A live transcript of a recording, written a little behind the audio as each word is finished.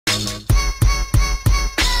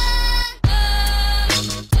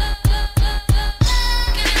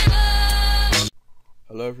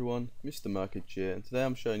everyone, Mr. Merkage here, and today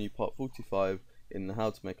I'm showing you part 45 in the How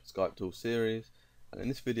to Make a Skype Tool series. And in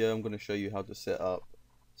this video I'm going to show you how to set up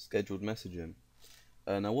scheduled messaging.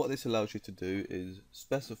 Now what this allows you to do is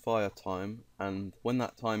specify a time, and when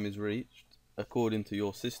that time is reached, according to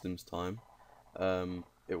your system's time,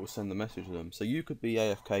 it will send the message to them. So you could be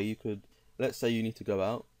AFK, you could, let's say you need to go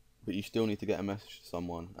out, but you still need to get a message to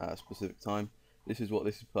someone at a specific time. This is what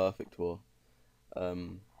this is perfect for.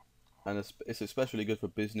 And it's especially good for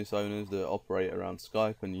business owners that operate around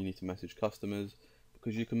Skype and you need to message customers,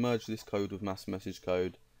 because you can merge this code with mass message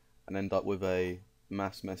code and end up with a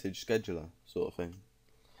mass message scheduler sort of thing.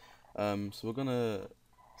 So we're gonna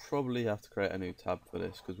probably have to create a new tab for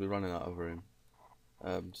this because we're running out of room.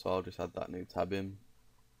 So I'll just add that new tab in,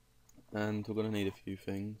 and we're gonna need a few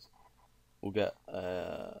things. We'll get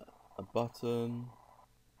a button,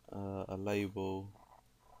 a label,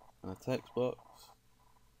 and a text box.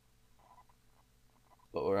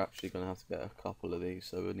 But we're actually going to have to get a couple of these.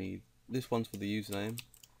 So we need, this one's for the username,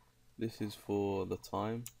 this is for the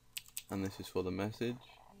time, and this is for the message.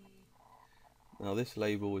 Now this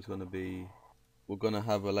label is going to be, we're going to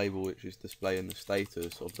have a label which is displaying the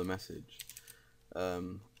status of the message,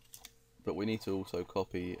 but we need to also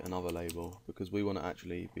copy another label because we want to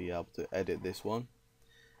actually be able to edit this one,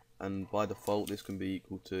 and by default this can be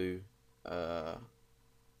equal to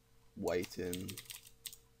waiting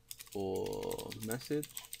for message,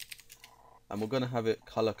 and we're going to have it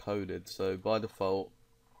color coded. So by default,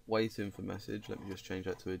 waiting for message, let me just change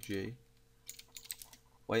that to a G.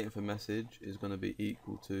 Waiting for message is going to be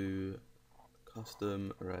equal to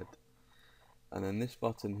custom red, and then this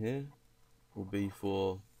button here will be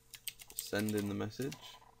for sending the message,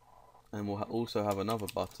 and we'll also have another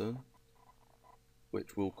button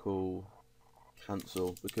which we'll call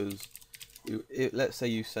cancel, because let's say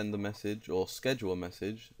you send a message or schedule a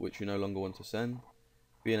message which you no longer want to send,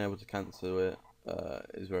 being able to cancel it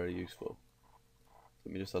is very useful.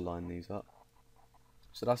 Let me just align these up.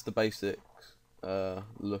 So that's the basic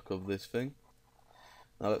look of this thing.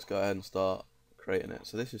 Now let's go ahead and start creating it.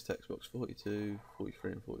 So this is text box 42,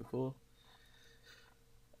 43 and 44.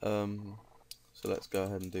 So let's go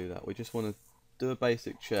ahead and do that. We just want to do a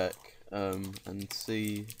basic check and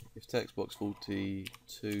see if text box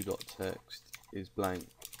 42.text is blank,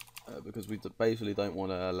 because we basically don't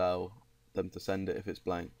want to allow them to send it if it's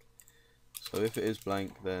blank. So if it is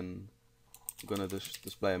blank, then we're going to just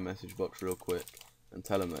display a message box real quick and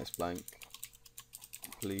tell them that it's blank.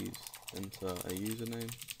 Please enter a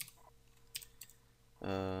username,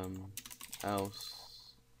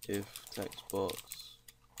 else if text box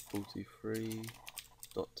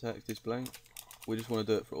 43.text is blank. We just want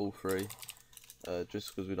to do it for all three,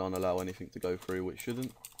 just because we don't allow anything to go through which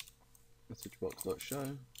shouldn't. Message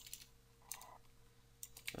box.show,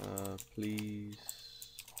 please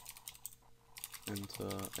enter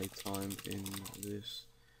a time in this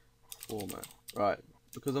format. Right,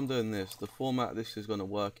 because I'm doing this, the format this is going to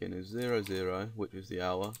work in is 00, which is the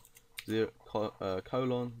hour,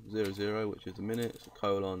 colon 00, which is the minutes,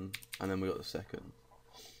 colon, and then we got the second.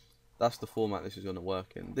 That's the format this is going to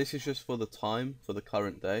work in. This is just for the time, for the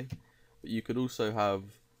current day, but you could also have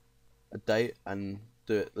a date and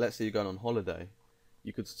do it. Let's say you're going on holiday,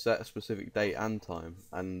 you could set a specific date and time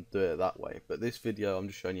and do it that way, but this video I'm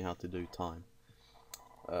just showing you how to do time.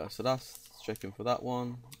 So that's checking for that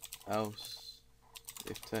one. Else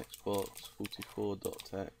if text box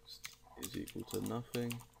 44.text is equal to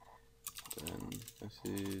nothing, then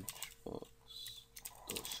message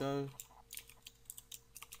box.show.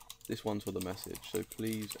 This one's for the message, so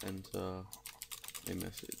please enter a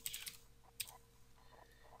message.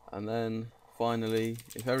 And then finally,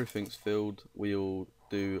 if everything's filled, we'll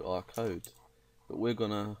do our code. But we're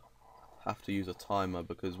gonna have to use a timer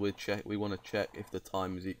because we want to check if the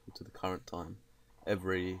time is equal to the current time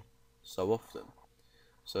every so often.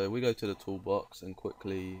 So we go to the toolbox and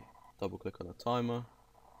quickly double click on a timer.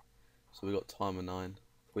 So we got timer 9.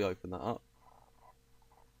 If we open that up,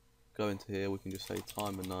 go into here, we can just say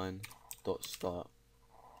timer 9.start.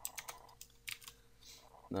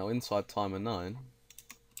 Now inside timer 9,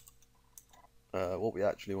 what we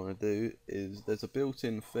actually want to do is there's a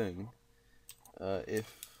built-in thing,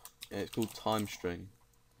 it's called time string,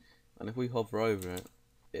 and if we hover over it,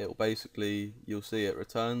 it'll basically, you'll see it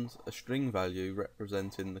returns a string value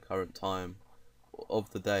representing the current time of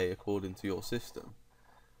the day according to your system.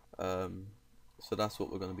 So that's what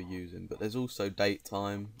we're going to be using, but there's also date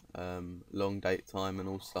time, long date time and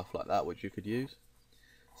all stuff like that which you could use.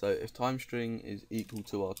 So if time string is equal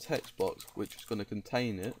to our text box, which is going to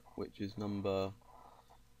contain it, which is number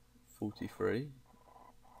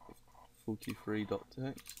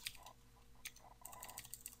 43.text,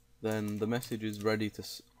 then the message is ready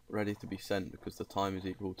to be sent because the time is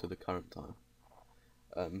equal to the current time.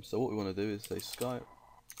 So what we want to do is say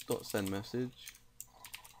Skype.sendMessage.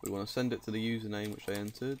 We want to send it to the username which they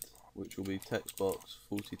entered, which will be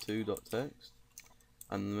textbox42.text,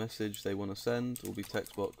 and the message they want to send will be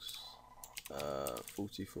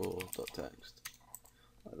textbox44.text,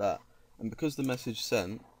 like that. And because the message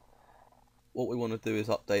sent, what we want to do is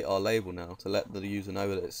update our label now to let the user know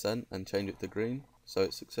that it's sent and change it to green so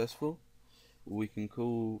it's successful. We can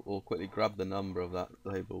call or quickly grab the number of that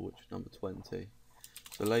label, which is number 20.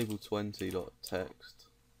 So label 20.text,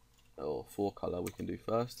 or for color we can do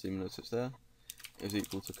first, even though it's there, is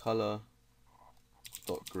equal to color.green,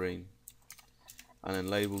 and then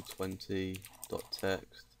label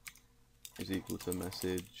 20.text is equal to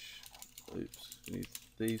message, oops, we need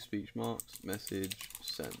these speech marks, message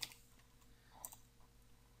sent.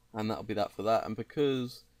 And that'll be that for that. And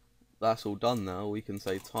because that's all done now, we can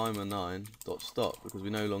say timer9.stop, because we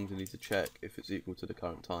no longer need to check if it's equal to the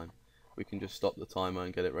current time. We can just stop the timer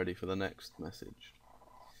and get it ready for the next message.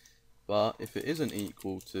 But if it isn't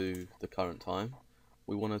equal to the current time,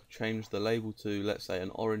 we want to change the label to, let's say, an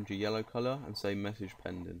orangey yellow color and say message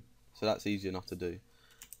pending. So that's easy enough to do.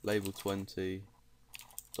 Label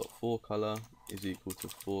 20.4color is equal to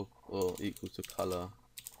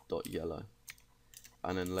color.yellow,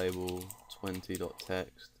 and then label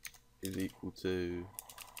 20.text is equal to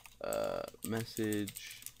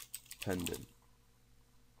message pending,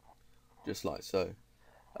 just like so.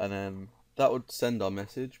 And then that would send our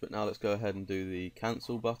message, but now let's go ahead and do the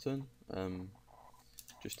cancel button,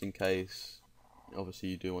 just in case obviously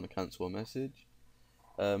you do want to cancel a message,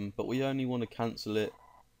 but we only want to cancel it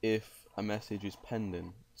if a message is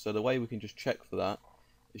pending. So the way we can just check for that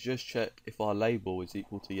is just check if our label is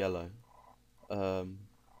equal to yellow,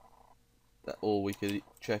 or we could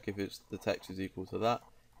check if the text is equal to that.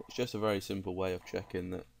 It's just a very simple way of checking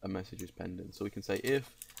that a message is pending. So we can say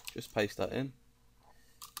if, just paste that in,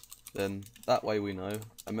 then that way we know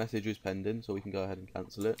a message is pending, so we can go ahead and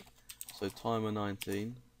cancel it. So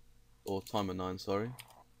timer9, sorry,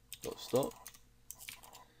 .stop,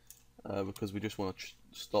 because we just want to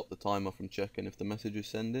stop the timer from checking if the message is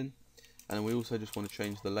sending. And we also just want to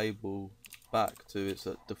change the label back to its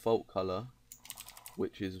default color,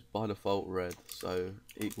 which is by default red, so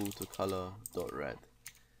equal to color.red.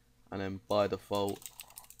 And then by default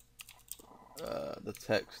the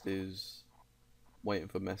text is waiting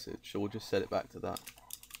for message, so we'll just set it back to that,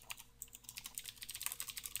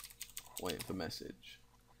 waiting for message,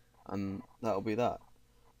 and that'll be that.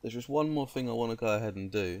 There's just one more thing I want to go ahead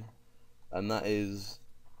and do, and that is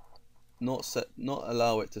not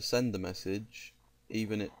allow it to send the message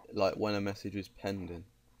even when a message is pending.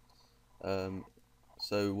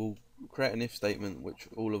 So we'll create an if statement which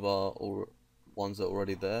all of our ones that are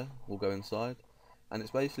already there will go inside, and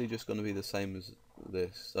it's basically just going to be the same as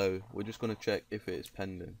this. So we're just going to check if it is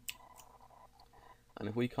pending, and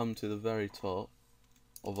if we come to the very top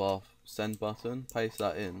of our send button, paste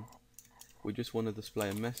that in, we just want to display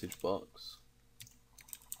a message box,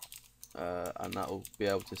 and that will be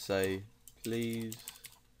able to say please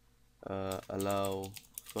allow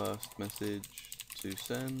first message to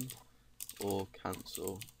send, or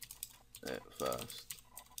cancel it first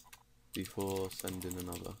before sending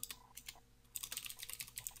another,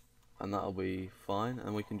 and that'll be fine.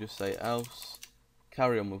 And we can just say else,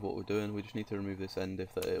 carry on with what we're doing. We just need to remove this end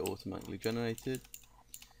if that it automatically generated,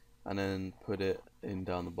 and then put it in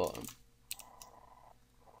down the bottom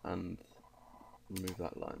and remove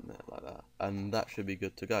that line there like that, and that should be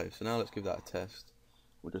good to go. So now let's give that a test.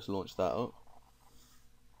 We'll just launch that up.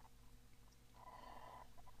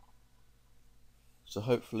 So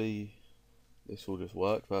hopefully this will just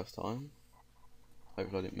work first time.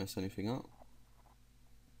 Hopefully I didn't mess anything up.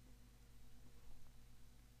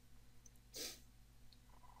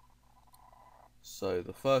 So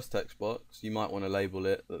the first text box, you might want to label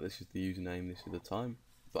it that this is the username, this is the time,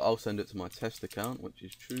 but I'll send it to my test account, which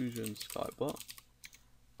is Trusion Skybot.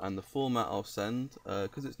 And the format I'll send,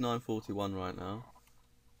 because it's 9:41 right now,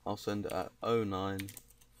 I'll send it at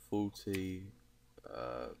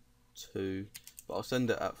 09:42, but I'll send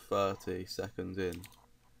it at 30 seconds in.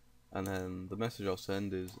 And then the message I'll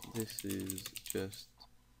send is, this is just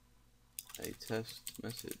a test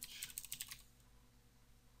message.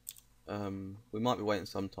 We might be waiting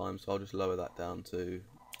some time, so I'll just lower that down to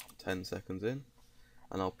 10 seconds in,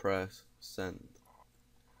 and I'll press send.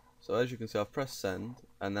 So as you can see, I've pressed send,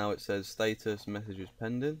 and now it says status messages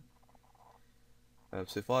pending.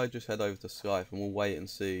 So if I just head over to Skype, and we'll wait and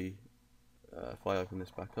see, if I open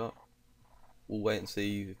this back up, we'll wait and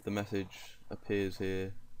see if the message appears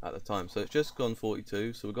here at the time. So it's just gone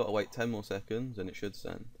 42, so we've got to wait 10 more seconds and it should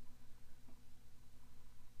send.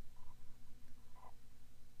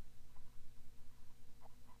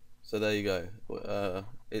 So there you go.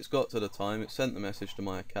 It's got to the time, it sent the message to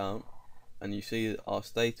my account, and you see our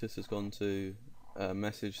status has gone to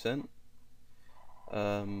message sent.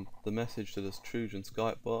 The message to this Trojan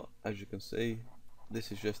Skype bot, as you can see,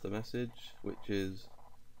 this is just a message, which is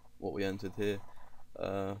what we entered here.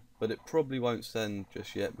 But it probably won't send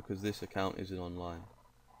just yet because this account isn't online.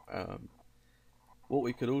 What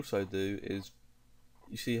we could also do is,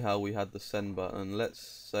 you see how we had the send button. Let's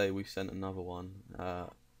say we sent another one,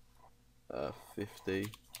 50,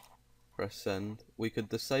 press send. We could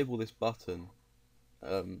disable this button.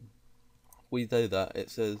 We do that, it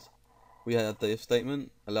says we had the if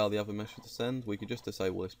statement, allow the other message to send. We could just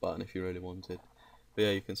disable this button if you really wanted. But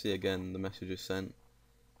yeah, you can see again the message is sent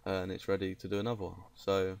and it's ready to do another one.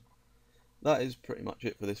 So that is pretty much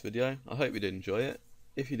it for this video. I hope you did enjoy it.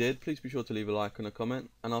 If you did, please be sure to leave a like and a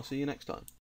comment, and I'll see you next time.